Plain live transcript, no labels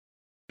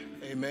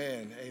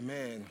Amen.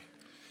 Amen.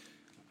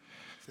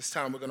 This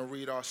time we're going to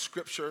read our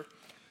scripture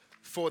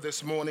for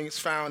this morning. It's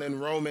found in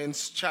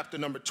Romans chapter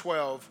number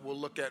 12. We'll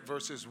look at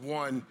verses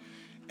 1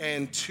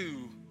 and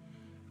 2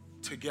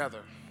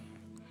 together.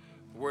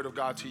 The word of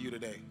God to you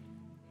today.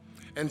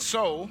 And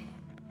so,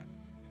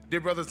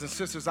 dear brothers and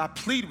sisters, I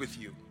plead with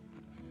you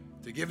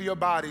to give your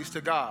bodies to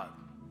God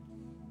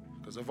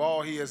because of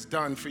all he has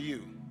done for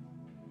you.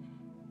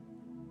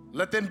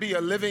 Let them be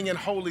a living and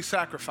holy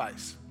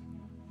sacrifice,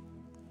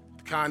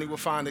 the kind he will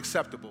find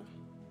acceptable.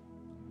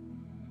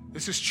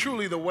 This is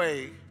truly the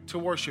way to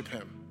worship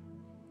him.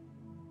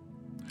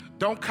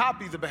 Don't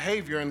copy the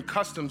behavior and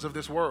customs of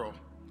this world,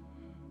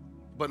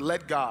 but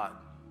let God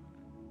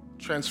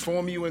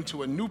transform you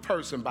into a new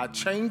person by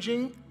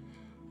changing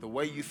the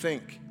way you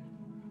think.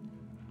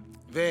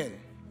 Then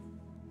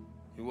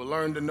you will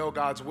learn to know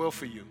God's will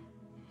for you,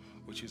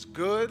 which is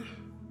good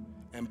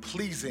and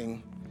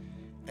pleasing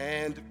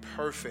and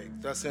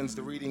perfect. Thus ends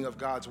the reading of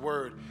God's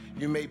word.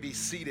 You may be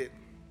seated.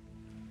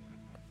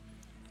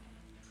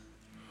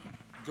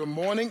 Good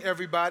morning,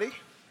 everybody.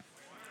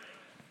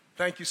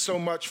 Thank you so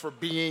much for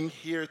being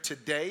here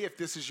today. If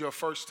this is your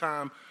first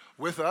time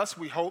with us,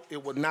 we hope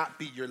it will not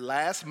be your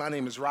last. My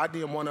name is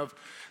Rodney. I'm one of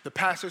the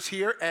pastors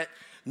here at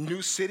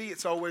New City.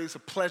 It's always a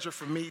pleasure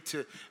for me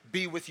to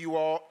be with you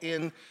all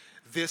in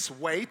this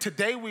way.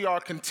 Today we are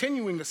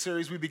continuing the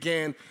series we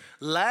began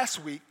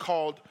last week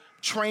called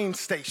Train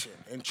Station.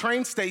 And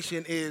Train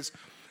Station is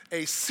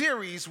a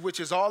series which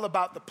is all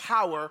about the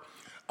power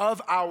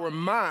of our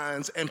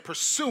minds and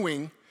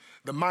pursuing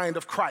the mind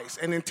of Christ.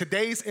 And in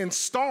today's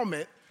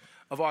installment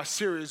of our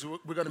series,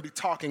 we're going to be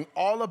talking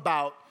all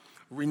about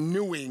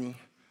renewing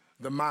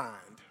the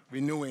mind,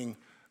 renewing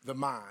the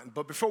mind.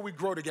 But before we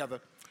grow together,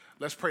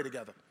 let's pray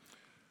together.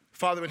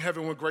 Father in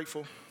heaven, we're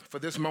grateful for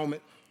this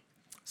moment.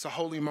 It's a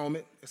holy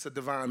moment. It's a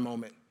divine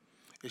moment.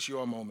 It's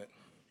your moment.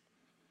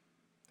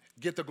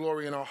 Get the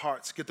glory in our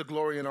hearts. Get the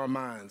glory in our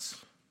minds.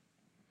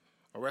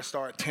 Arrest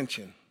our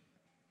attention.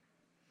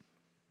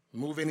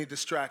 Remove any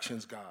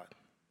distractions, God.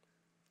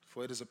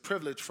 For it is a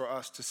privilege for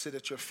us to sit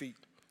at your feet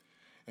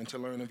and to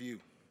learn of you.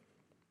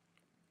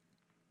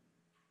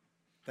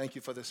 Thank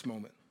you for this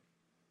moment.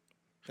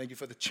 Thank you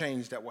for the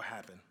change that will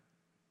happen.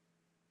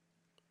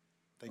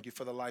 Thank you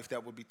for the life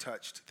that will be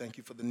touched. Thank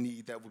you for the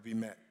need that will be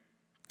met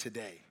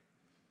today.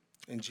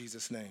 In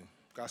Jesus' name.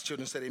 God's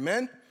children said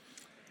amen.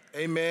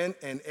 Amen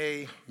and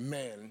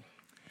amen.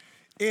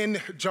 In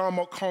John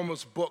Mark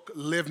Comer's book,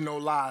 Live No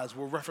Lies,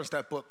 we'll reference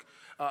that book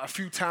a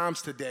few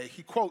times today.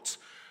 He quotes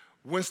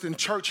Winston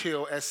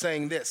Churchill as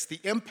saying this: the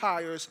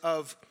empires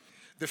of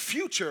the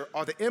future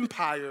are the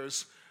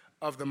empires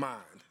of the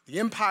mind. The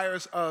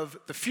empires of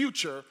the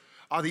future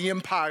are the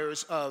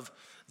empires of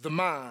the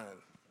mind.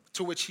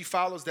 To which he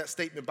follows that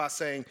statement by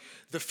saying,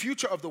 the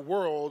future of the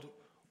world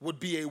would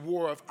be a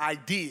war of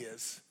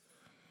ideas,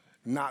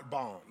 not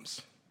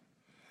bombs.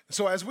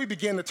 So as we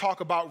begin to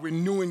talk about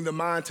renewing the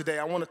mind today,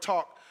 I want to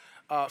talk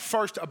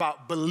first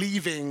about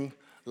believing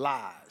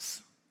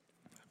lies.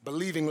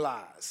 Believing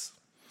lies.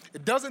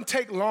 It doesn't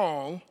take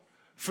long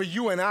for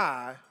you and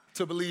I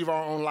to believe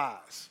our own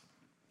lies.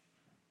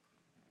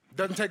 It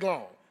doesn't take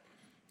long.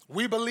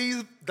 We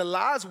believe the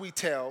lies we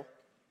tell,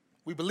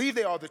 we believe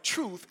they are the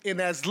truth in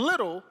as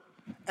little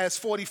as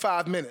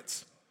 45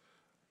 minutes,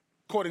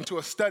 according to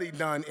a study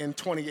done in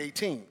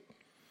 2018.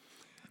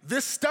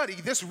 This study,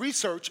 this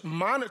research,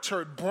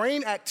 monitored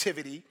brain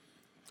activity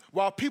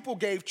while people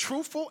gave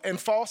truthful and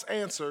false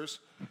answers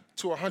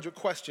to a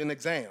 100-question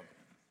exam.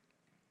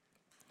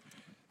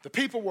 The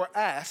people were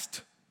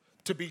asked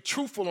to be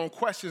truthful on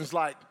questions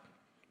like,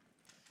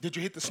 did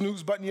you hit the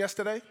snooze button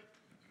yesterday?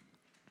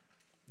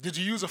 Did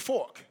you use a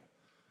fork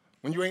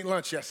when you ate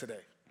lunch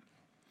yesterday?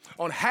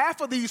 On half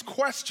of these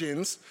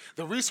questions,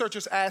 the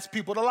researchers asked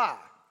people to lie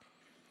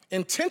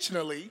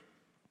intentionally.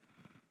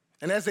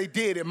 And as they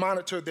did, it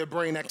monitored their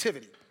brain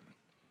activity.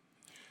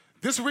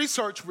 This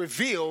research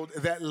revealed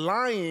that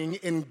lying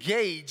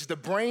engaged the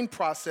brain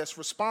process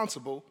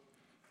responsible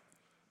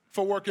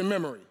for working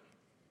memory.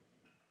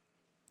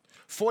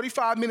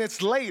 45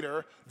 minutes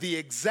later, the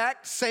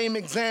exact same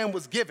exam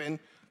was given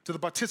to the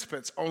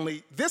participants,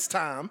 only this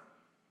time,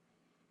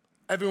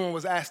 everyone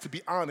was asked to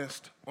be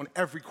honest on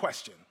every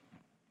question.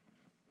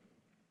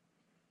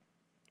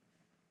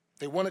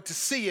 They wanted to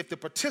see if the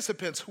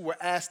participants who were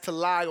asked to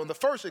lie on the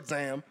first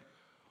exam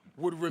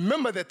would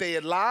remember that they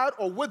had lied,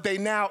 or would they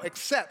now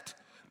accept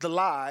the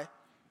lie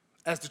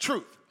as the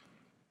truth?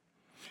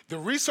 The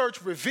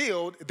research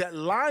revealed that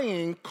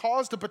lying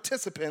caused the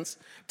participants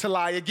to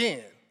lie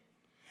again,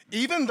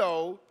 even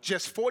though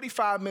just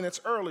 45 minutes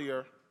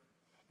earlier,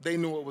 they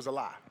knew it was a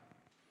lie.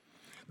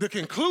 The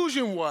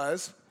conclusion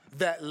was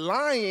that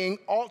lying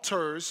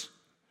alters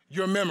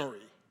your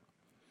memory.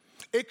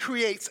 It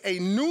creates a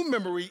new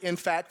memory, in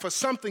fact, for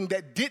something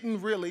that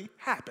didn't really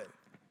happen.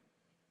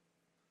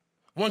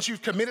 Once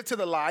you've committed to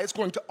the lie, it's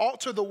going to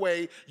alter the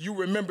way you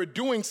remember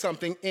doing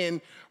something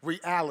in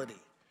reality.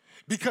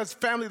 Because,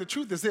 family, the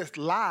truth is this: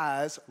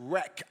 lies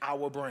wreck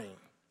our brain.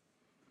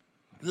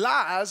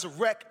 Lies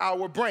wreck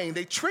our brain.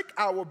 They trick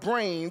our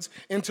brains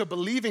into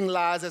believing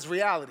lies as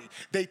reality.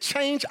 They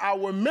change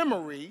our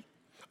memory,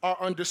 our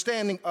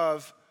understanding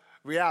of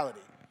reality.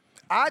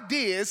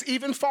 Ideas,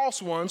 even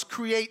false ones,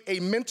 create a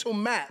mental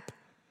map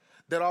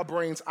that our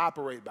brains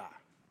operate by.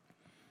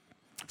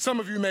 Some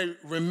of you may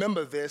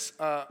remember this.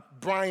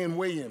 Brian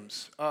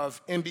Williams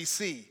of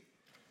NBC,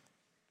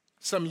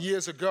 some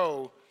years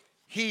ago,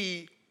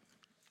 he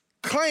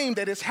claimed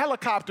that his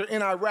helicopter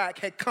in Iraq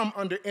had come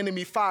under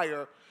enemy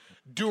fire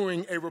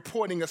during a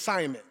reporting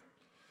assignment.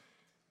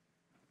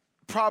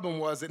 Problem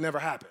was, it never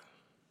happened.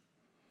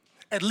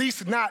 At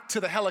least not to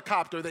the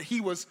helicopter that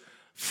he was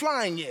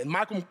flying in.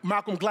 Malcolm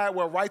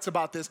Gladwell writes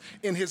about this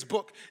in his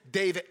book,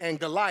 David and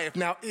Goliath.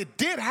 Now, it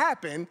did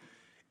happen,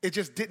 it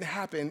just didn't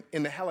happen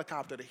in the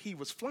helicopter that he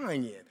was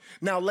flying in.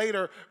 Now,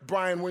 later,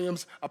 Brian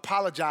Williams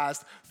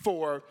apologized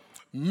for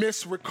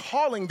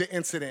misrecalling the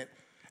incident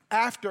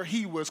after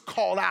he was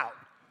called out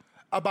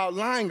about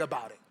lying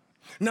about it.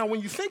 Now,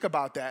 when you think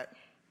about that,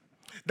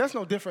 that's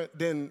no different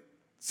than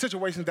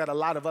situations that a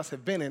lot of us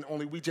have been in,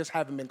 only we just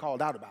haven't been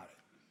called out about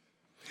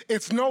it.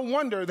 It's no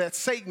wonder that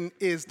Satan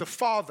is the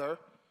father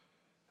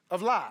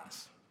of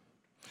lies.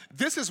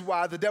 This is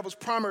why the devil's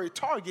primary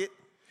target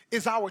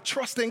is our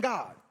trust in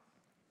God.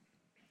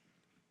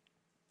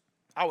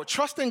 Our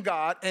trust in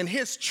God and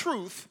his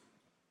truth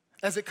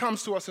as it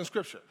comes to us in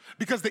Scripture.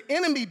 Because the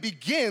enemy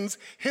begins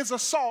his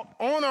assault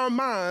on our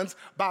minds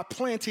by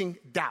planting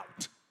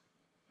doubt,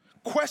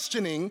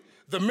 questioning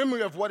the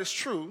memory of what is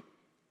true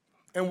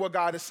and what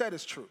God has said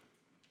is true.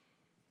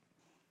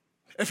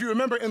 If you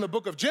remember in the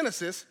book of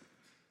Genesis,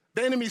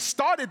 the enemy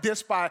started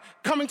this by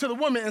coming to the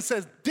woman and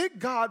says, did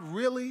God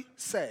really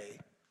say,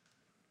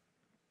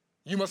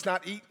 you must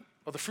not eat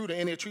of the fruit of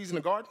any of the trees in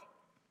the garden?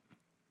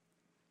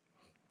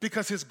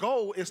 Because his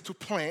goal is to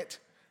plant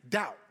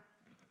doubt,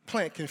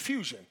 plant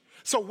confusion.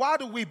 So why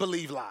do we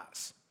believe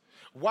lies?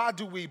 Why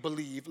do we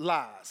believe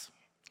lies?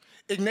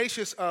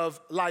 Ignatius of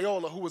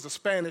Loyola, who was a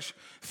Spanish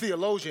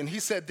theologian, he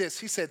said this.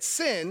 He said,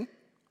 sin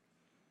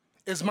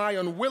is my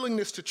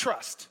unwillingness to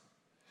trust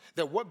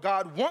that what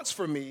God wants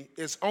for me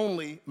is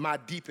only my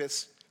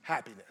deepest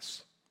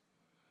happiness.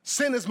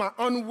 Sin is my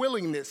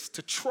unwillingness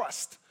to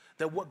trust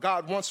that what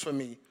God wants for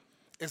me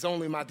is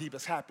only my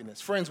deepest happiness.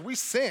 Friends, we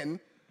sin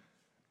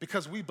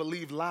because we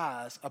believe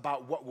lies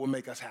about what will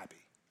make us happy.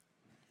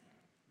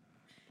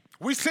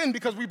 We sin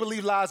because we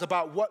believe lies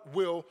about what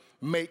will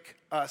make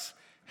us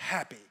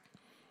happy.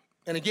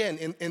 And again,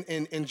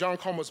 in John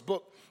Comer's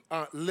book,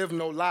 Live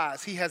No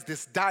Lies, he has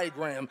this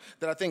diagram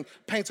that I think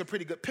paints a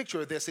pretty good picture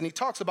of this, and he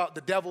talks about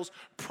the devil's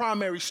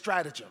primary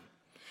stratagem.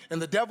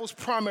 And the devil's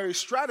primary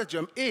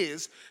stratagem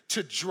is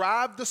to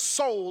drive the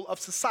soul of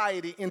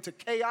society into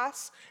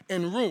chaos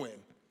and ruin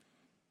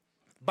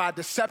by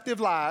deceptive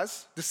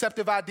lies,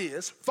 deceptive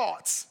ideas,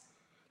 thoughts,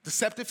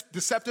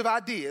 deceptive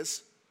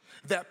ideas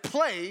that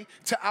play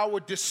to our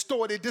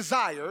distorted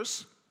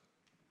desires,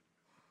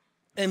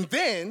 and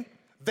then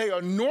they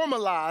are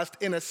normalized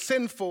in a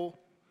sinful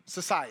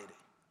society.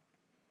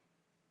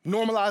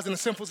 Normalized in a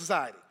sinful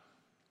society.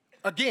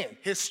 Again,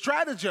 his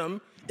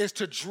stratagem is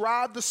to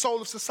drive the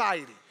soul of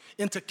society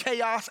into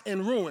chaos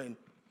and ruin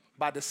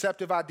by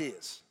deceptive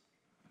ideas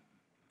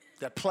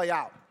that play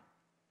out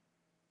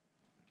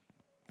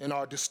in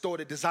our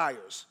distorted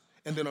desires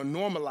and then are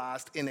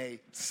normalized in a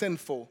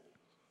sinful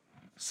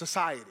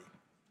society.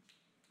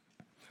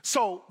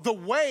 So the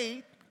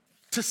way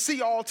to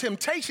see all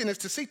temptation is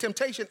to see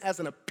temptation as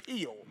an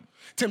appeal.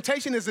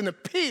 Temptation is an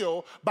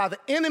appeal by the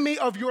enemy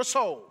of your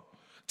soul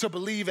to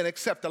believe and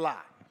accept a lie,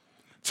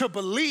 to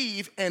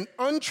believe an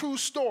untrue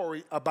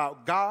story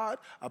about God,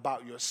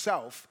 about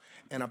yourself,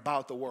 and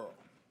about the world.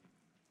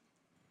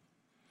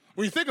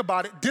 When you think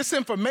about it,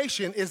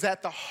 disinformation is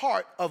at the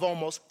heart of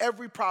almost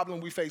every problem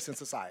we face in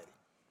society.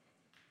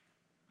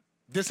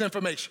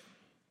 Disinformation.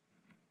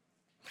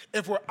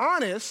 If we're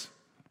honest,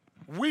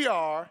 we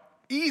are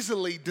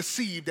easily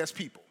deceived as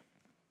people.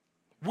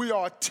 We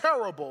are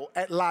terrible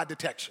at lie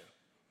detection.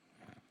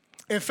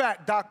 In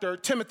fact, Dr.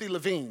 Timothy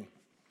Levine,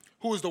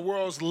 who is the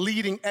world's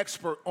leading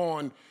expert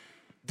on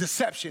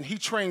deception, he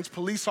trains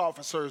police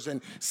officers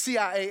and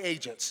CIA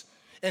agents.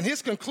 And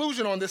his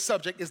conclusion on this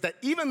subject is that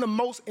even the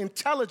most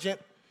intelligent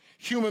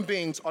human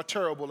beings are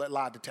terrible at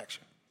lie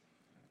detection.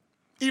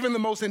 Even the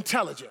most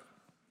intelligent.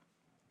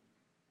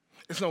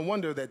 It's no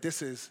wonder that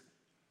this is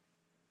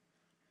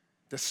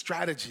the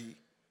strategy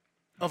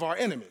of our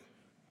enemy.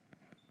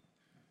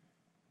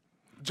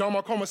 John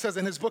Mark Comer says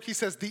in his book, he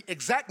says, the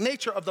exact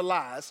nature of the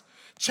lies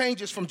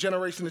changes from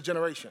generation to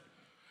generation,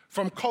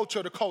 from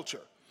culture to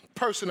culture,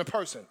 person to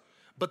person.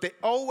 But they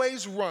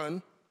always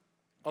run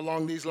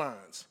along these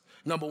lines.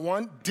 Number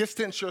one,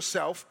 distance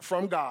yourself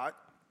from God.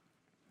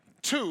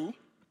 2,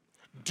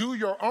 do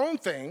your own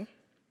thing.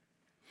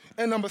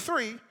 And number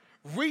 3,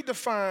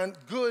 redefine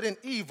good and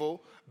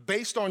evil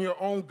based on your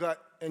own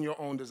gut and your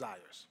own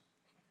desires.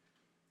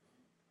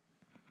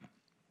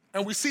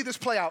 And we see this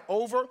play out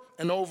over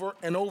and over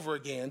and over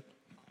again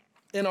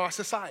in our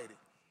society.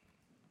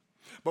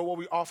 But what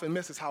we often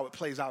miss is how it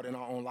plays out in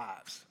our own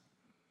lives.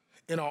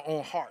 in our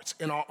own hearts,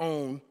 in our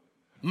own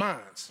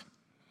minds.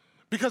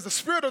 Because the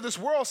spirit of this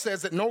world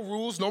says that no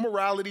rules, no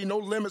morality, no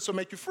limits will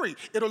make you free.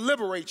 It'll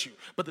liberate you.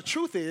 But the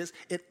truth is,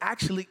 it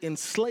actually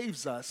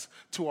enslaves us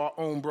to our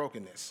own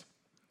brokenness.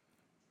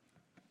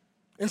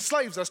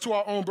 Enslaves us to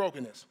our own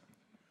brokenness.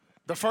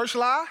 The first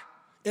lie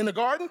in the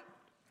garden,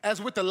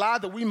 as with the lie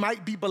that we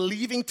might be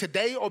believing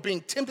today or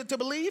being tempted to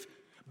believe,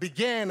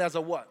 began as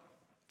a what?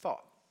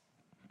 Thought.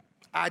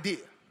 Idea.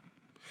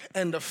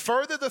 And the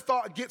further the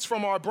thought gets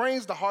from our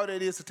brains, the harder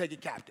it is to take it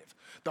captive.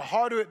 The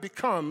harder it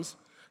becomes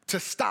to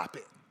stop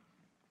it.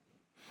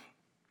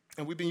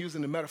 And we've been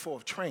using the metaphor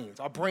of trains.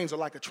 Our brains are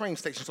like a train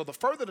station. So the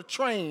further the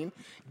train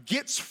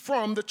gets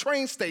from the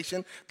train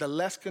station, the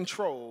less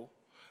control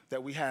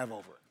that we have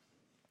over it.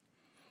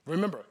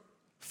 Remember,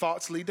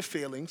 thoughts lead to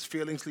feelings,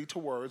 feelings lead to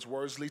words,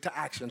 words lead to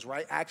actions,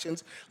 right?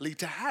 Actions lead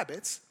to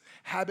habits,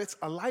 habits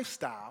a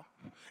lifestyle,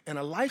 and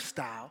a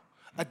lifestyle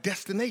a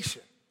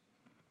destination.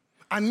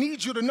 I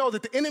need you to know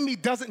that the enemy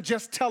doesn't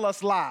just tell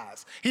us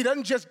lies. He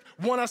doesn't just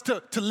want us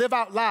to live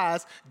out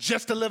lies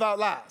just to live out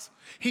lies.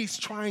 He's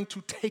trying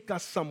to take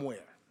us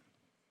somewhere.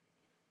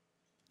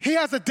 He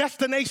has a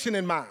destination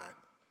in mind,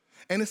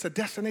 and it's a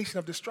destination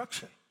of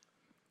destruction.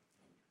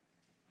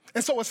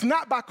 And so it's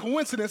not by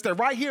coincidence that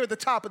right here at the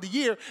top of the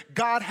year,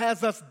 God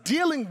has us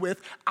dealing with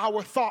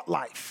our thought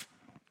life.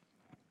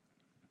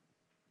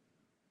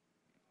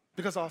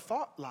 Because our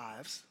thought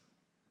lives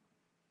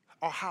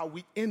are how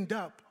we end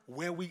up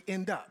where we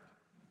end up.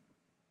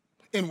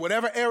 In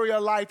whatever area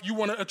of life you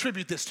want to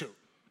attribute this to.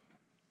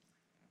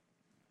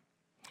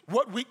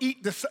 What we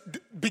eat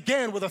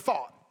began with a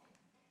thought.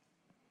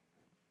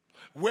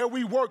 Where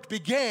we worked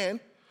began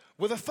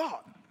with a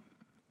thought.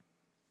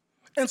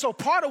 And so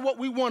part of what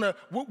we want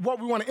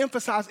to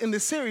emphasize in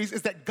this series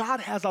is that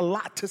God has a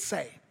lot to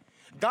say.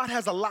 God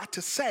has a lot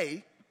to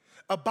say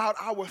about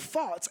our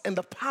thoughts and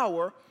the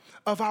power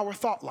of our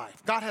thought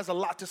life. God has a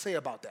lot to say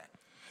about that.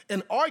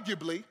 And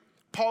arguably,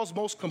 Paul's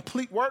most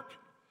complete work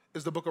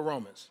is the book of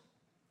Romans.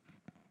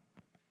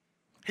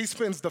 He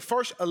spends the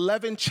first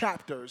 11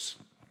 chapters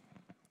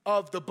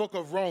of the book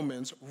of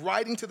Romans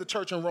writing to the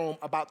church in Rome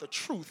about the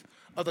truth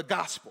of the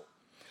gospel,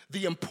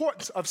 the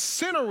importance of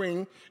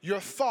centering your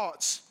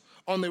thoughts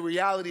on the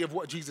reality of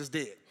what Jesus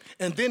did.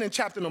 And then in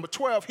chapter number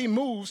 12, he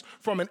moves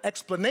from an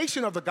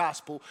explanation of the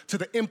gospel to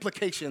the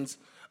implications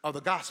of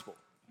the gospel.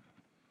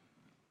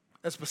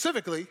 And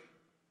specifically,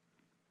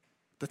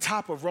 the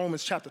top of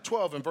Romans chapter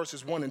 12 and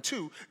verses 1 and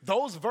 2,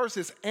 those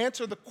verses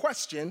answer the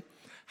question,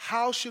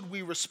 how should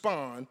we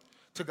respond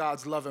to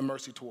God's love and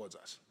mercy towards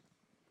us?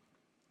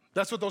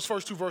 That's what those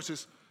first two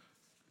verses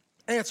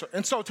answer.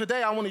 And so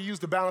today I want to use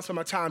the balance of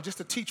my time just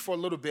to teach for a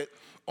little bit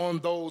on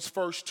those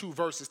first two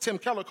verses. Tim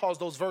Keller calls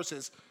those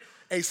verses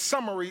a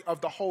summary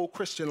of the whole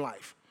Christian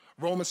life.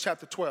 Romans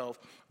chapter 12,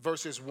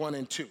 verses 1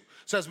 and 2.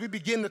 So as we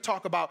begin to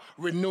talk about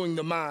renewing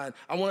the mind,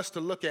 I want us to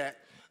look at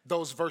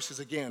those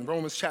verses again.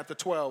 Romans chapter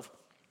 12,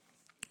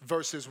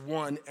 verses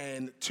 1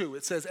 and 2.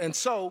 It says, and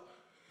so,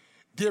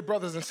 dear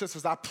brothers and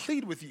sisters, I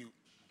plead with you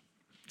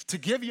to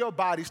give your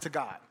bodies to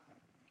God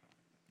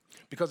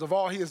because of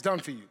all he has done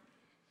for you.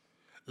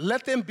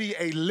 Let them be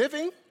a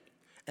living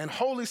and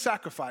holy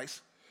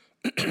sacrifice,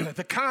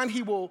 the kind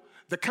he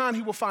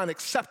will find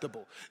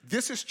acceptable.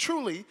 This is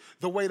truly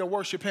the way to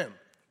worship him.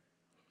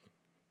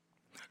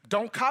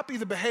 Don't copy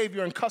the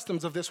behavior and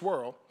customs of this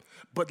world,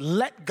 but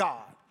let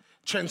God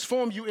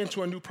transform you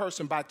into a new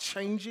person by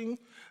changing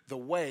the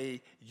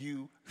way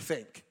you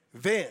think.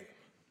 Then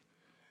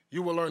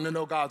you will learn to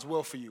know God's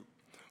will for you,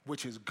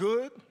 which is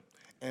good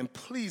and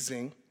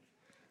pleasing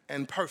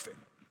and perfect.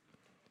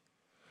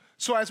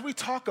 So as we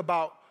talk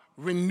about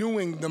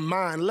renewing the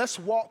mind, let's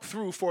walk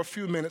through for a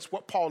few minutes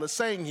what Paul is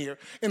saying here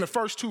in the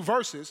first two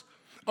verses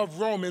of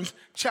Romans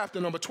chapter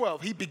number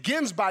 12. He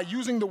begins by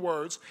using the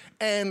words,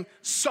 and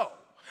so.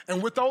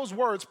 And with those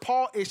words,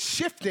 Paul is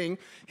shifting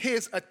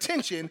his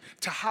attention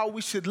to how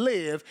we should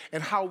live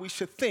and how we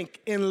should think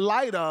in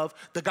light of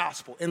the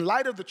gospel, in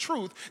light of the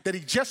truth that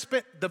he just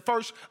spent the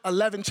first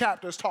 11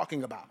 chapters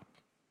talking about.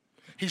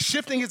 He's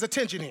shifting his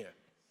attention here.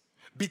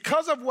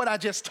 Because of what I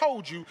just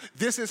told you,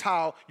 this is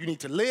how you need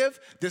to live.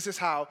 This is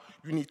how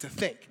you need to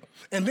think.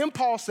 And then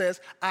Paul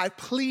says, I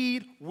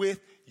plead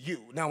with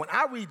you. Now, when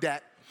I read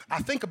that,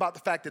 I think about the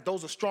fact that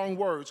those are strong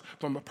words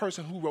from a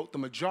person who wrote the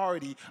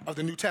majority of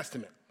the New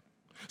Testament.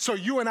 So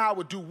you and I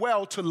would do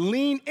well to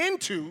lean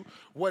into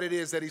what it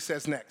is that he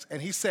says next.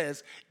 And he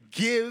says,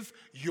 give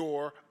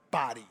your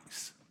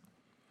bodies.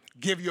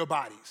 Give your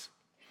bodies.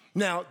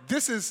 Now,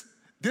 this is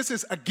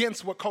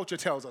against what culture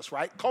tells us,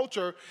 right?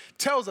 Culture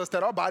tells us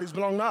that our bodies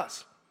belong to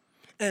us.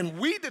 And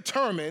we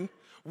determine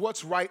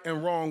what's right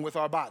and wrong with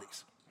our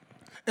bodies.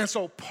 And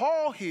so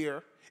Paul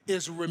here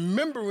is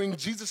remembering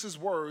Jesus'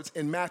 words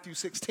in Matthew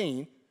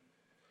 16,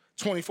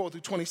 24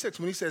 through 26,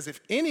 when he says, if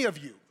any of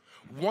you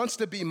wants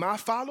to be my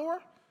follower,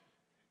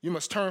 you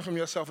must turn from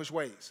your selfish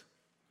ways.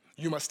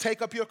 You must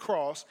take up your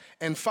cross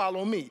and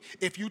follow me.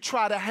 If you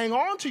try to hang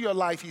on to your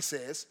life, he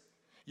says,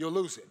 you'll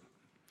lose it.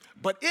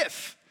 But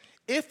if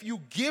you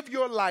give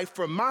your life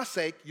for my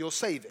sake, you'll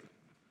save it.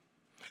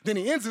 Then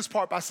he ends this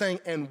part by saying,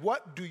 and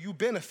what do you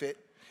benefit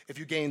if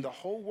you gain the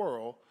whole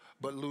world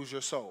but lose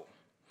your soul?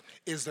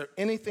 Is there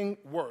anything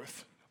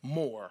worth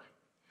more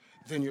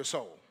than your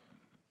soul?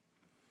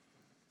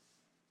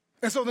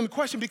 And so then the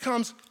question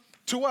becomes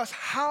to us,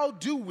 how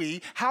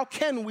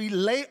can we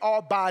lay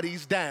our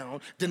bodies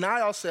down,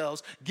 deny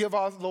ourselves, give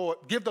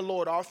the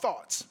Lord our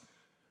thoughts?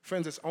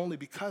 Friends, it's only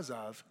because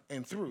of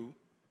and through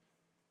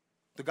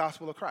the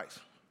gospel of Christ.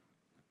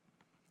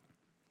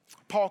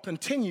 Paul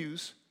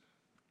continues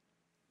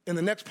in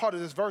the next part of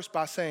this verse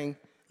by saying,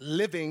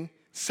 living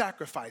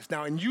sacrifice.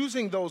 Now, in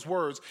using those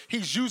words,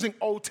 he's using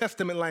Old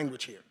Testament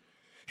language here.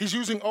 He's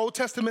using Old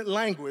Testament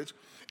language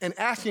and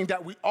asking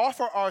that we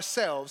offer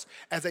ourselves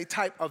as a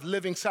type of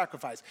living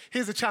sacrifice.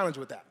 Here's the challenge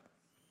with that.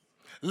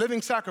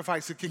 Living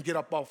sacrifices can get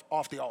up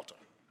off the altar.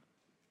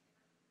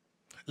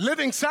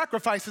 Living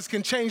sacrifices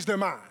can change their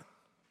mind.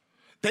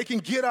 They can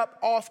get up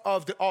off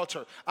of the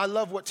altar. I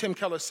love what Tim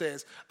Keller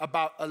says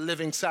about a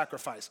living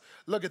sacrifice.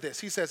 Look at this.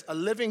 He says, a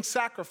living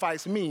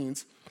sacrifice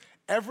means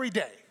every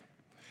day,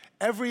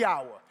 every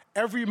hour,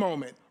 every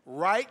moment,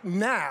 right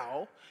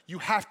now, you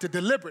have to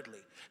deliberately,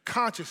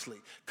 consciously,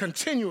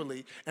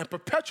 continually, and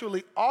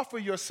perpetually offer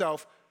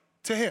yourself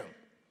to him.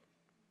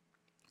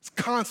 It's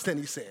constant,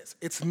 he says.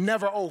 It's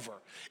never over.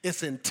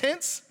 It's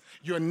intense.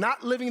 You're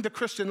not living the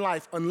Christian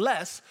life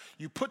unless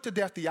you put to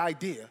death the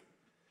idea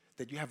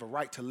that you have a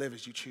right to live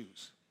as you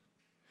choose.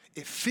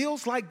 It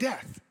feels like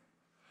death,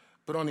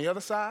 but on the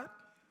other side,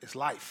 it's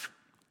life.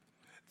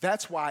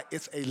 That's why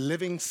it's a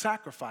living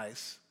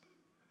sacrifice,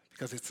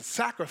 because it's a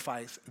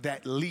sacrifice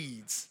that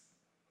leads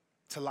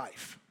to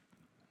life.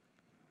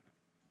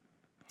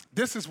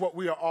 This is what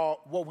we've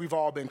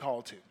all been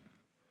called to.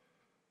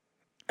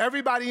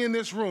 Everybody in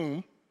this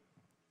room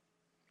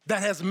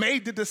that has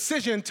made the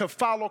decision to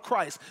follow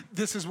Christ,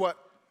 this is what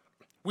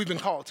we've been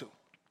called to.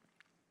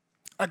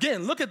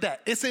 Again, look at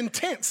that. It's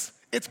intense.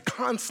 It's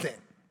constant.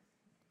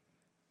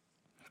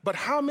 But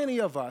how many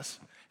of us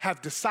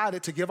have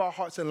decided to give our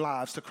hearts and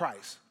lives to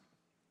Christ,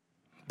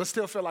 but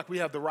still feel like we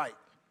have the right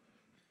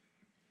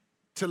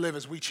to live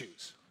as we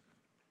choose?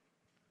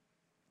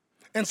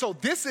 And so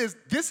this is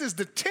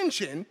the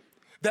tension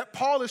that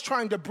Paul is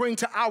trying to bring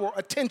to our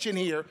attention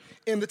here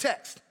in the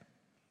text.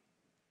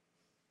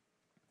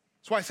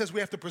 That's why he says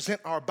we have to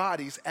present our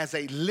bodies as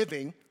a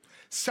living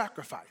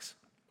sacrifice.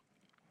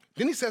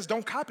 Then he says,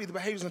 don't copy the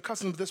behaviors and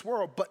customs of this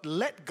world, but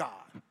let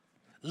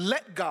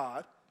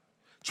God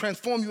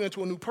transform you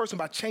into a new person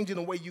by changing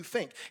the way you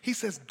think. He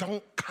says,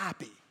 don't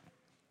copy.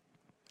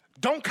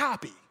 Don't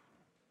copy.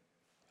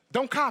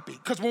 Don't copy,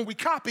 because when we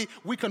copy,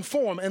 we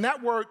conform. And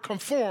that word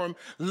conform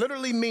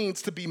literally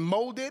means to be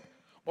molded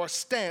or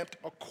stamped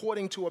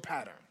according to a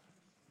pattern.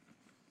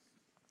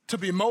 To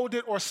be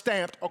molded or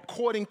stamped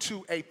according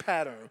to a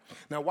pattern.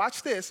 Now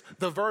watch this.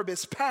 The verb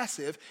is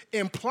passive,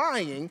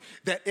 implying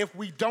that if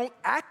we don't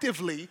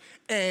actively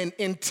and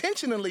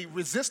intentionally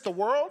resist the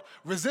world,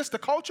 resist the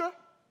culture,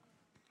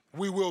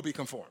 we will be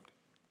conformed.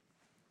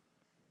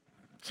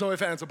 There's no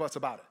ifs, ands, or buts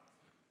about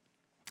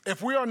it.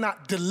 If we are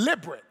not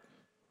deliberate,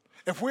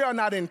 if we are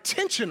not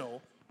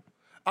intentional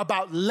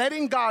about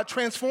letting God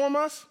transform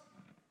us,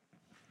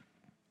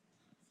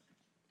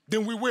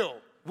 then we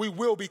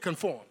will be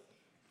conformed.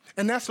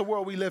 And that's the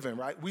world we live in,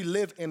 right? We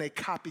live in a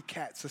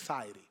copycat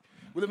society.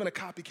 We live in a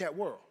copycat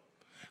world.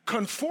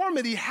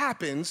 Conformity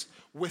happens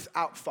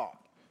without thought.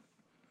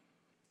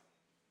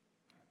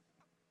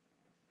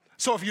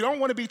 So if you don't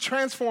want to be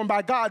transformed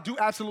by God, do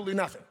absolutely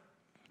nothing.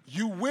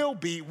 We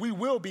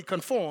will be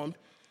conformed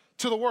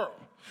to the world.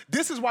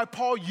 This is why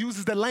Paul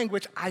uses the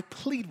language, I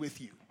plead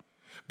with you,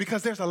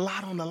 because there's a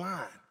lot on the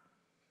line.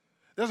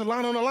 There's a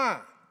lot on the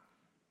line.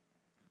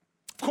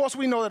 Of course,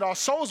 we know that our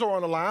souls are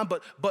on the line,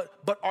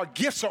 but our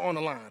gifts are on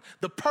the line.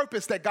 The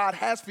purpose that God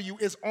has for you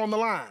is on the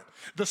line.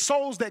 The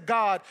souls that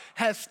God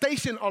has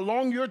stationed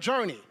along your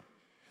journey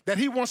that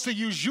he wants to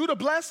use you to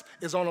bless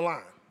is on the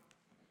line.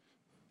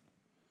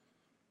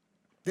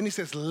 Then he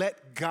says,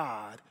 let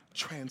God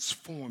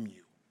transform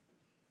you.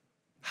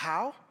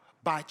 How?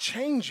 By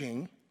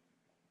changing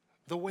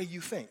the way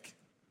you think.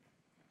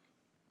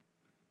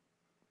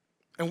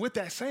 And with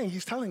that saying,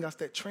 he's telling us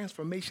that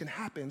transformation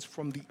happens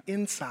from the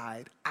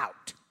inside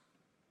out.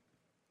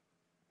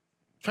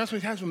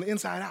 Transformation happens from the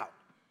inside out.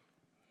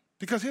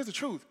 Because here's the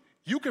truth.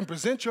 You can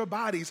present your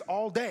bodies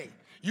all day.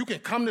 You can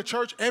come to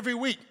church every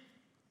week.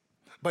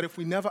 But if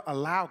we never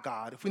allow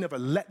God, if we never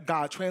let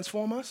God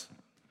transform us,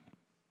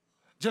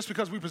 just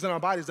because we present our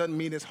bodies doesn't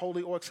mean it's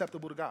holy or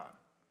acceptable to God.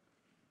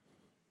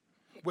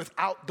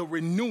 Without the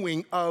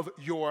renewing of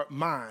your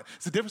mind.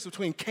 It's the difference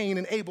between Cain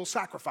and Abel's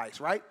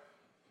sacrifice, right?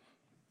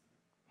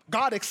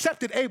 God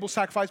accepted Abel's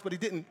sacrifice, but he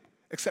didn't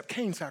accept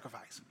Cain's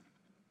sacrifice.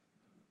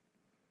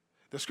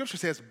 The scripture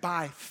says,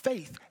 by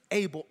faith,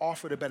 Abel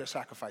offered a better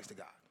sacrifice to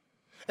God.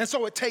 And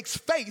so it takes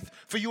faith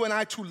for you and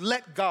I to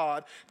let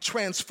God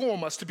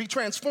transform us. To be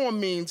transformed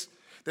means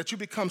that you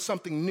become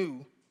something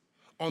new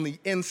on the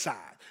inside.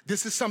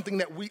 This is something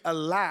that we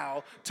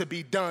allow to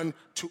be done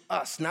to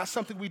us, not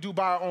something we do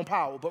by our own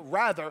power, but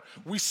rather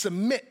we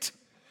submit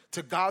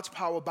to God's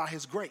power by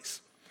his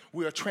grace.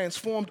 We are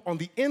transformed on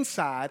the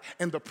inside,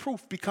 and the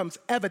proof becomes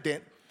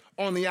evident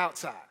on the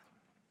outside.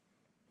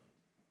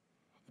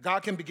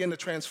 God can begin to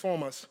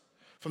transform us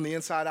from the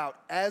inside out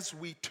as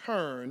we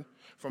turn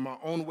from our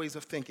own ways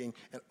of thinking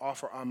and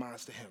offer our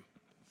minds to him.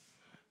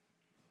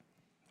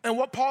 And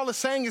what Paul is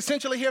saying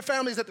essentially here,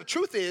 family, is that the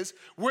truth is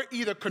we're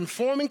either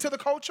conforming to the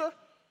culture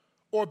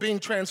or being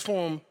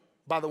transformed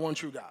by the one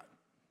true God.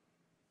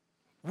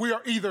 We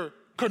are either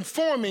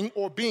conforming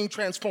or being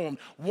transformed.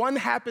 One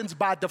happens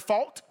by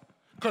default,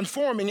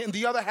 conforming, and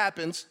the other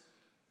happens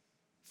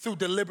through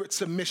deliberate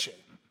submission,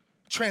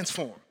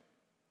 transform.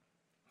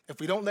 If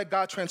we don't let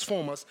God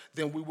transform us,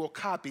 then we will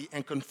copy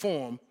and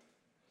conform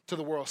to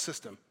the world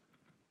system.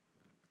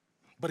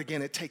 But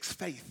again, it takes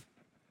faith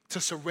to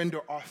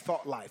surrender our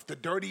thought life, the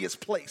dirtiest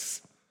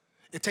place.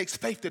 It takes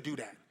faith to do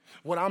that.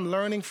 What I'm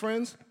learning,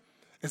 friends,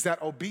 is that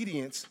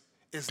obedience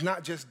is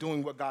not just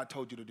doing what God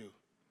told you to do.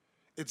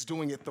 It's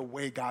doing it the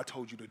way God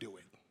told you to do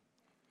it.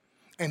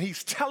 And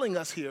he's telling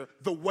us here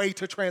the way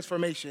to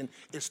transformation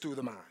is through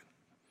the mind.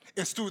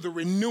 It's through the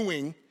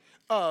renewing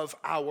of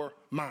our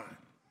mind.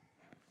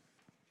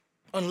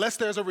 Unless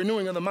there's a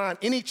renewing of the mind,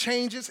 any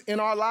changes in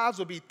our lives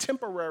will be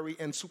temporary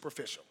and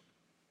superficial.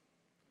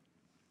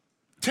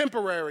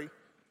 Temporary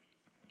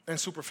and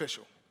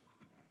superficial.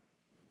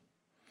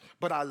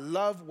 But I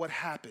love what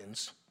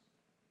happens,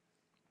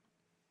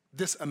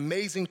 this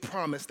amazing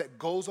promise that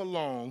goes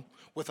along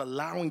with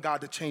allowing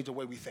God to change the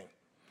way we think.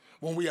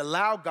 When we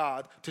allow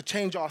God to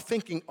change our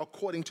thinking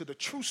according to the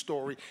true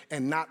story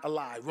and not a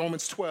lie.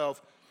 Romans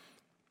 12,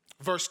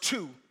 verse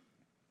 2,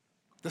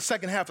 the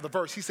second half of the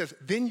verse, he says,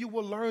 then you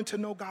will learn to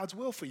know God's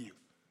will for you.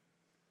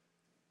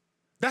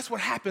 That's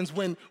what happens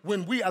when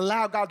we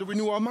allow God to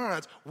renew our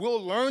minds.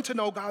 We'll learn to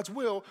know God's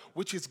will,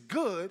 which is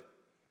good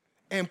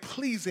and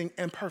pleasing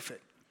and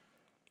perfect.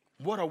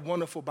 What a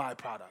wonderful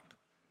byproduct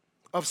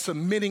of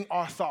submitting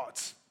our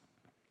thoughts,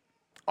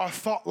 our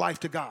thought life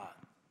to God.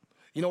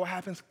 You know what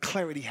happens?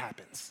 Clarity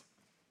happens.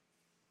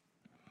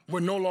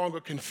 We're no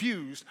longer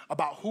confused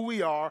about who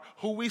we are,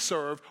 who we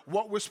serve,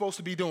 what we're supposed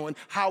to be doing,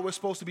 how we're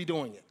supposed to be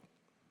doing it.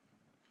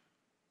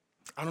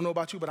 I don't know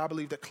about you, but I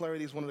believe that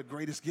clarity is one of the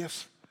greatest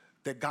gifts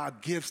that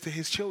God gives to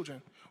his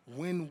children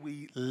when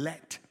we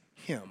let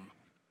him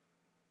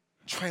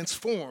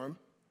transform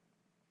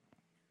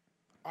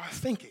our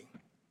thinking.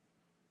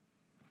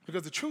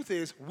 Because the truth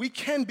is, we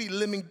can be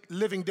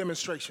living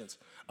demonstrations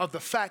of the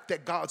fact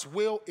that God's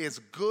will is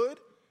good,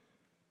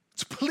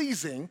 it's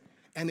pleasing,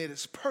 and it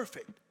is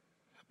perfect,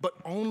 but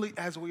only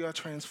as we are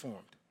transformed.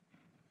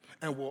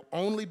 And we'll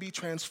only be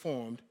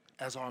transformed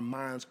as our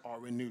minds are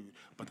renewed.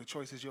 But the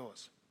choice is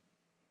yours.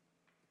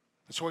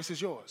 The choice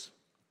is yours.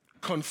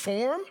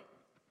 Conform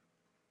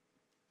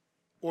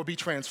or be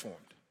transformed.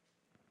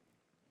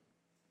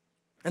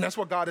 And that's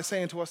what God is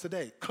saying to us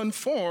today.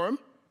 Conform,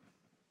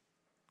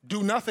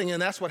 do nothing,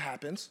 and that's what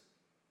happens,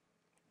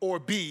 or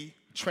be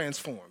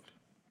transformed.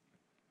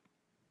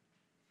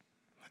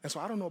 And so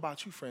I don't know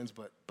about you, friends,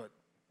 but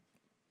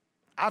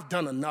I've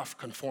done enough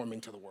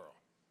conforming to the world.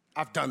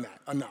 I've done that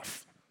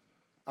enough.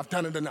 I've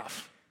done it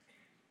enough.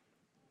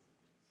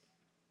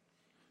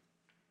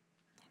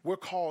 We're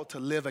called to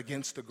live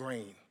against the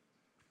grain,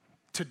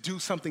 to do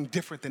something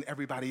different than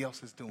everybody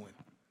else is doing,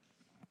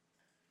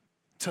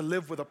 to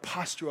live with a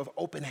posture of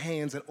open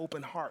hands and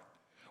open heart,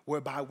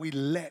 whereby we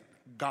let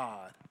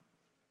God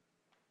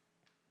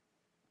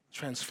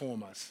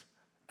transform us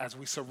as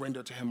we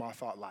surrender to him our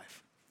thought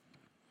life.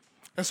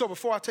 And so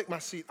before I take my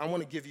seat, I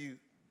want to give you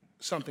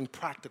something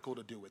practical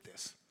to do with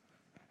this.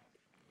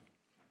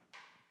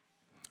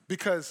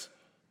 Because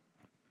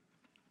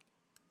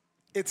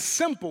it's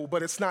simple,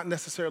 but it's not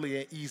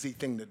necessarily an easy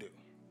thing to do.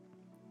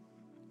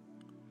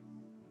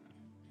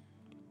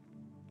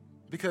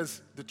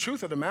 Because the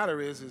truth of the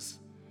matter is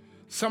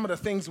some of the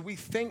things we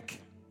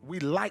think, we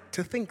like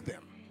to think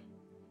them,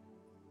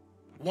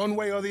 one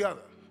way or the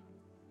other.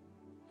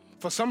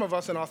 For some of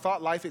us in our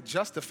thought life, it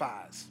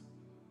justifies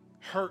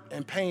hurt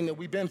and pain that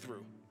we've been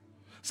through.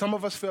 Some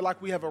of us feel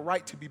like we have a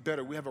right to be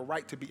better. We have a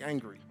right to be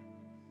angry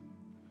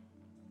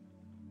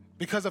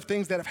because of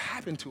things that have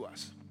happened to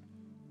us.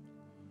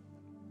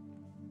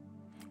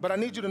 But I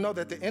need you to know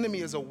that the enemy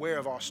is aware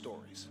of our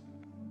stories.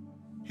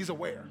 He's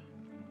aware.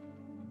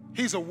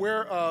 He's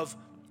aware of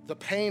the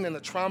pain and the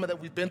trauma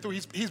that we've been through.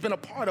 He's been a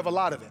part of a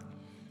lot of it.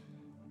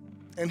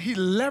 And he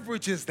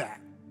leverages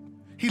that.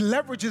 He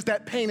leverages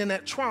that pain and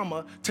that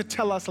trauma to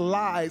tell us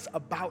lies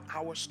about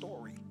our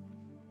story.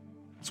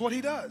 That's what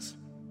he does.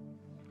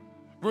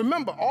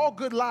 Remember, all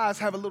good lies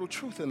have a little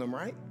truth in them,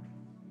 right?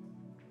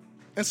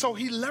 And so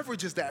he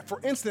leverages that. For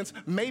instance,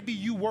 maybe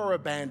you were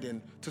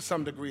abandoned to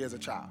some degree as a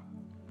child.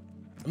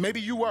 Maybe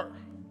you were.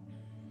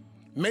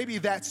 Maybe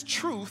that's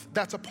truth.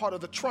 That's a part of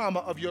the trauma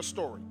of your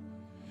story.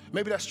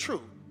 Maybe that's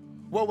true.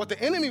 Well, what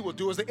the enemy will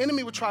do is the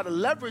enemy will try to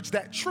leverage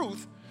that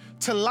truth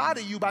to lie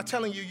to you by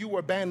telling you you were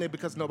abandoned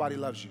because nobody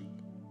loves you.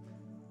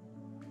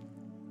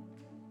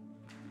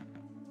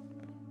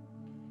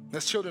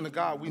 As children of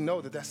God, we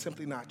know that that's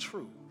simply not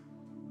true.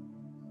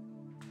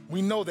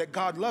 We know that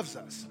God loves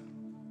us.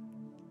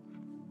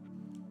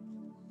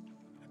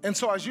 And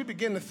so as you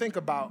begin to think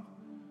about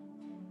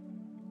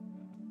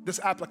this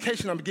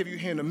application I'm going to give you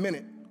here in a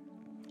minute,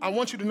 I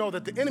want you to know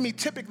that the enemy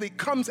typically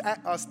comes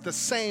at us the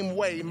same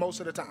way most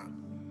of the time,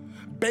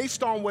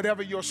 based on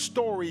whatever your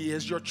story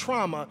is, your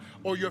trauma,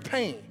 or your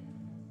pain.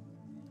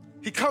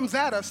 He comes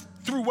at us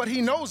through what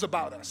he knows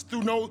about us,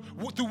 through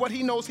what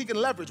he knows he can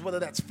leverage, whether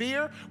that's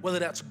fear, whether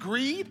that's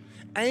greed,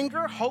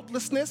 anger,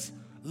 hopelessness,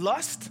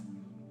 lust.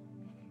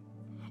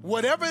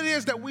 Whatever it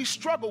is that we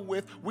struggle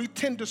with, we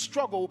tend to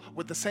struggle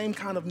with the same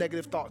kind of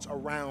negative thoughts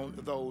around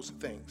those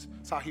things.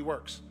 That's how he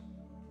works.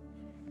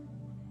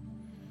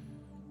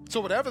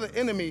 So however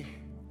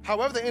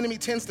the enemy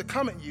tends to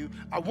come at you,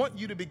 I want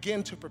you to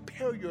begin to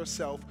prepare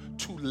yourself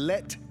to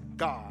let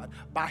God,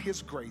 by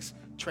his grace,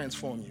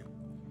 transform you.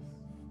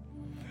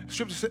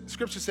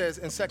 Scripture says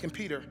in 2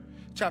 Peter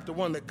chapter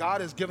 1 that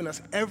God has given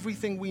us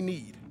everything we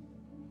need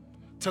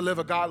to live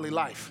a godly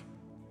life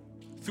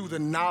through the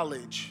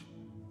knowledge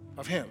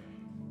of him.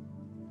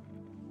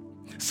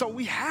 So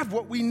we have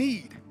what we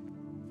need.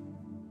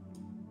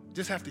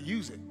 Just have to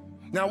use it.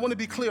 Now I want to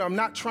be clear, I'm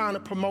not trying to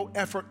promote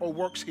effort or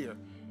works here,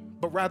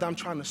 but rather I'm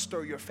trying to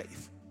stir your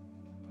faith.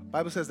 The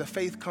Bible says that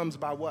faith comes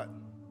by what?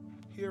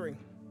 Hearing.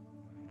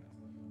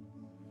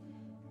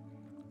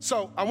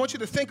 So I want you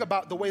to think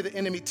about the way the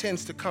enemy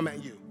tends to come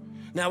at you.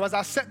 Now, as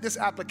I set this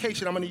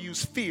application, I'm going to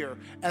use fear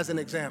as an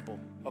example,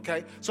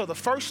 okay? So the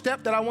first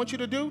step that I want you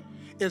to do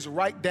is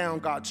write down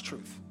God's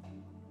truth.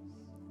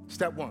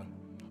 Step one,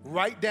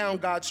 write down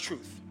God's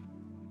truth.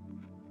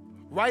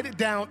 Write it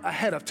down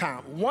ahead of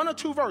time, 1 or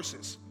 2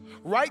 verses.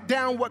 Write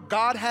down what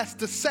God has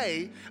to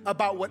say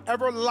about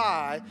whatever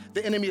lie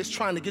the enemy is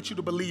trying to get you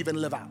to believe and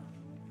live out.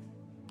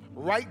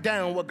 Write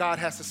down what God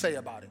has to say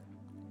about it.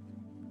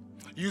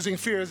 Using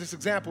fear as this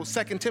example,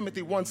 2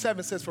 Timothy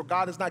 1:7 says, for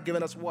God has not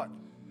given us what?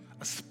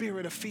 A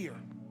spirit of fear,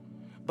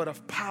 but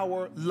of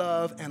power,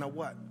 love, and a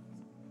what?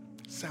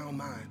 Sound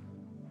mind.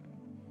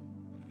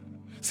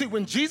 See,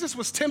 when Jesus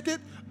was tempted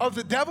of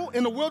the devil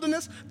in the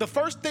wilderness, the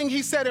first thing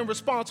he said in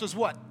response was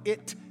what?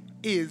 It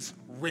is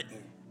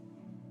written.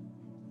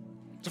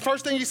 The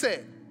first thing he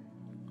said.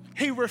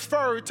 He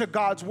referred to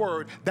God's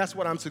word. That's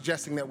what I'm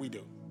suggesting that we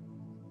do.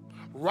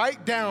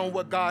 Write down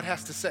what God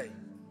has to say.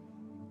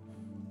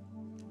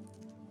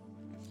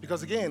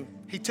 Because again,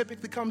 he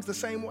typically comes the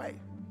same way.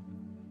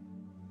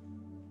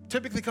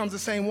 Typically comes the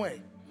same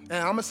way. And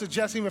I'm going to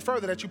suggest even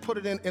further that you put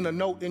it in a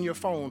note in your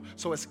phone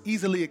so it's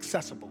easily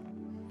accessible.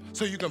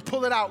 So you can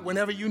pull it out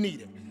whenever you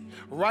need it.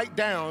 Write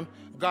down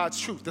God's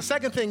truth. The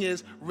second thing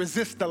is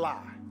resist the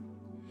lie.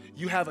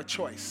 You have a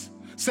choice.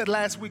 Said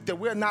last week that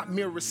we're not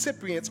mere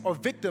recipients or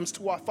victims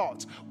to our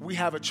thoughts. We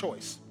have a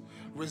choice.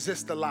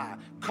 Resist the lie.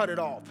 Cut it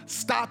off.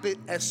 Stop it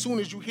as soon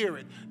as you hear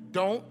it.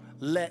 Don't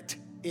let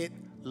it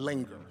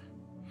linger.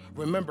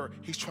 Remember,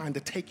 he's trying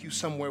to take you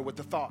somewhere with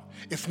the thought.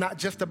 It's not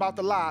just about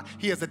the lie.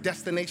 He has a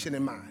destination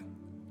in mind.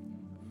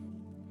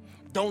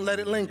 Don't let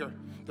it linger.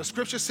 The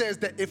scripture says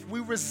that if we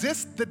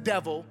resist the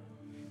devil,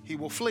 he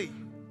will flee.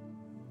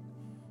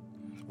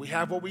 We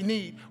have what we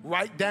need.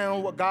 Write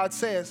down what God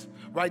says.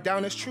 Write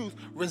down his truth.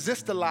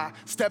 Resist the lie.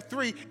 Step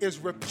 3 is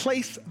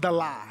replace the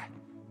lie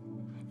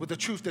with the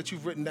truth that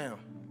you've written down.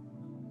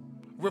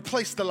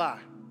 Replace the lie.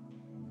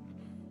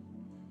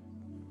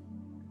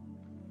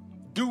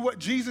 Do what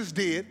Jesus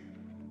did.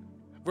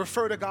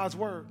 Refer to God's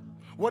word.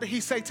 What did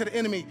he say to the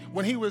enemy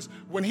when he was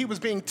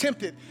being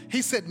tempted?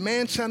 He said,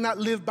 man shall not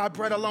live by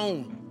bread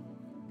alone,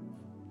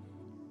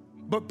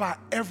 but by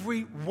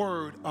every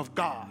word of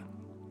God.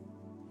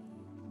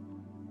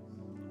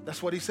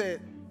 That's what he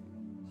said.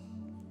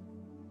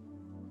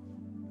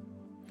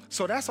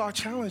 So that's our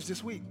challenge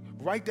this week.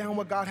 Write down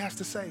what God has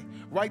to say.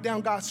 Write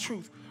down God's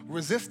truth.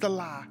 Resist the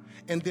lie,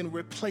 and then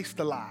replace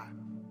the lie.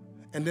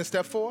 And then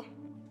step 4,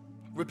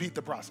 repeat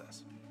the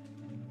process.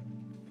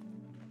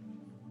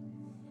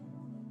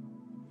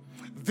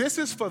 This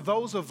is for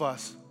those of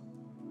us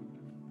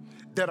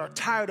that are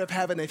tired of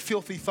having a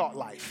filthy thought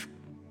life,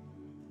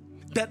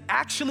 that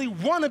actually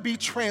want to be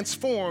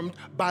transformed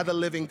by the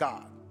living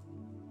God.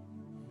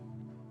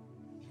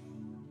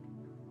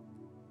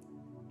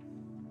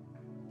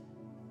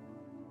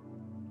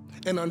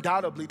 And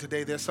undoubtedly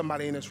today, there's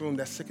somebody in this room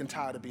that's sick and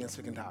tired of being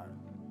sick and tired.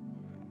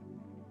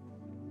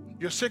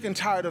 You're sick and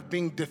tired of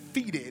being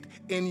defeated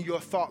in your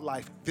thought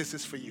life. This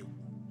is for you.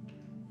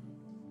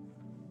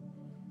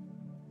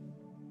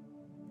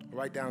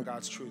 Write down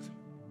God's truth.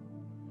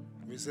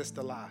 Resist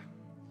the lie.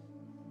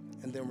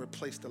 And then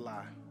replace the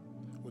lie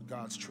with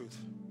God's truth.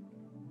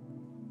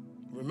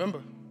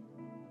 Remember,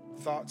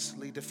 thoughts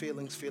lead to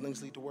feelings.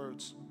 Feelings lead to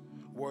words.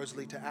 Words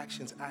lead to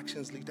actions.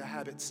 Actions lead to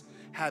habits.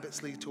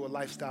 Habits lead to a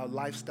lifestyle.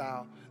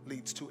 Lifestyle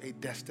leads to a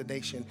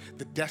destination.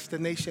 The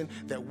destination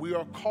that we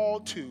are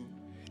called to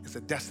is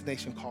a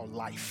destination called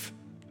life.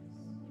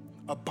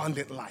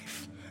 Abundant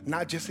life.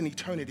 Not just in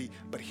eternity,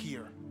 but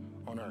here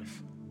on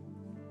earth.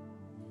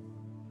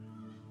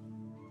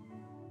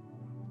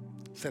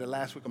 I said it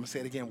last week, I'm going to say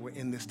it again. We're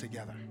in this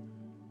together.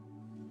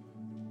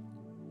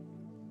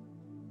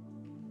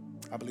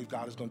 I believe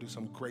God is going to do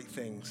some great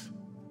things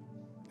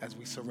as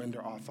we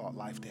surrender our thought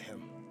life to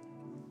him.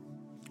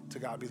 To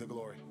God be the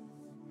glory.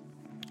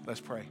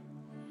 Let's pray.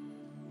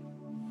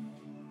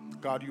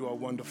 God, you are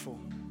wonderful.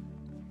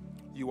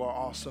 You are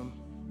awesome.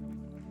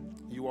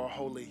 You are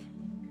holy.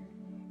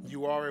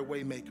 You are a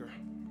way maker.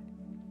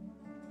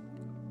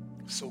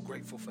 So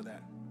grateful for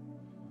that.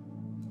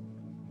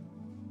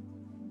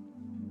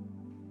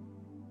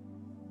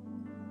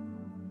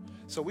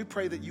 So we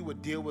pray that you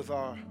would deal with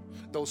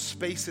those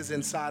spaces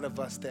inside of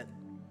us that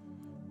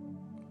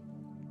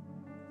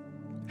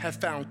have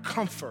found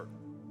comfort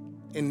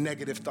in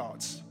negative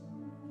thoughts.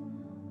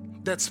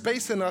 That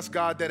space in us,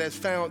 God, that's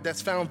found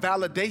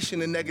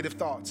validation in negative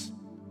thoughts.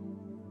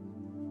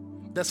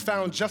 That's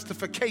found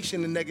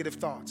justification in negative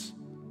thoughts.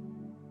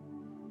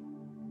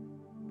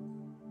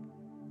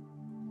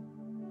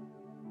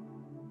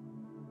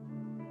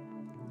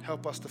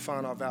 Help us to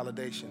find our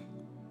validation,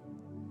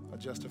 our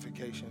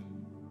justification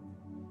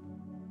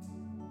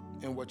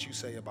in what you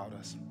say about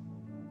us.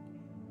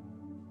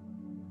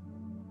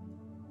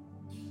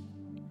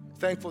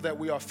 Thankful that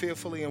we are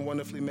fearfully and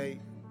wonderfully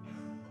made,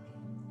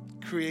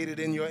 created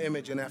in your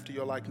image and after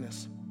your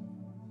likeness.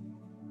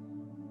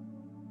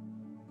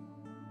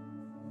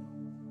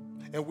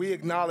 And we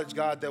acknowledge,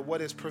 God, that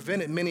what has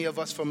prevented many of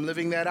us from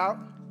living that out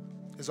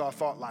is our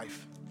thought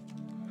life.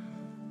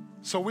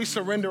 So we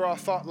surrender our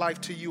thought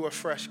life to you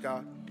afresh,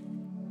 God.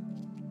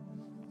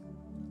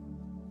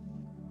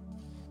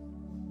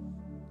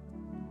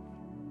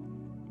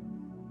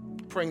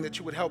 Praying that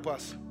you would help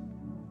us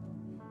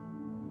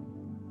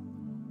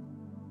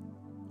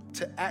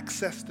to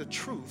access the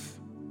truth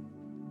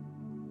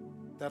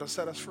that'll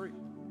set us free.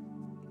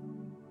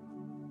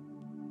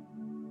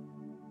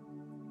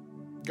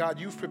 God,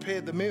 you've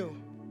prepared the meal.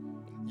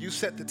 You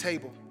set the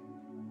table.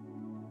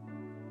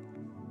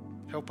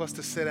 Help us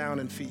to sit down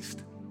and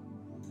feast.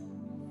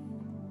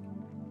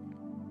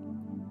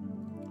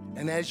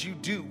 And as you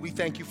do, we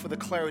thank you for the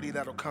clarity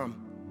that'll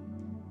come.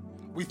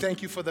 We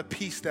thank you for the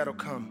peace that'll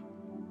come.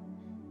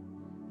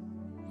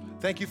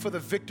 Thank you for the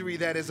victory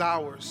that is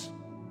ours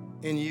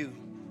in you.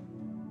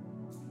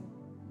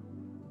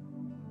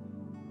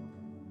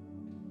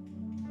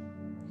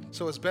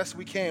 So as best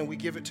we can, we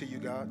give it to you,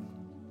 God.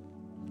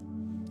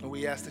 And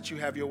we ask that you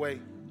have your way.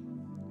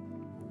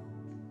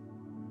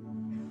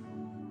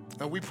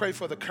 And we pray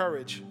for the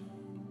courage,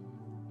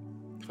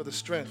 for the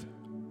strength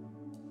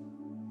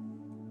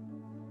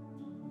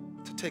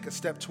to take a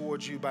step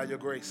towards you by your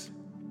grace.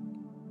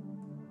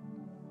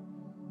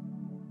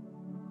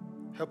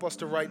 Help us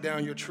to write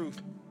down your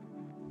truth,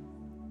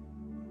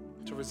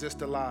 to resist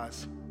the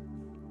lies,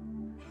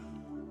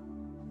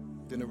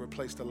 then to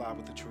replace the lie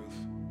with the truth.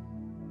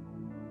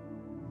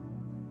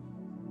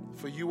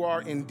 For you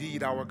are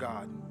indeed our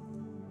God.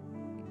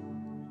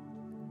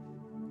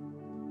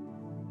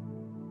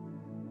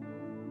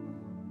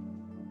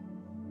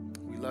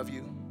 We love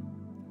you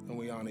and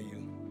we honor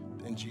you.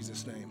 In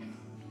Jesus' name,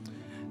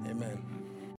 amen.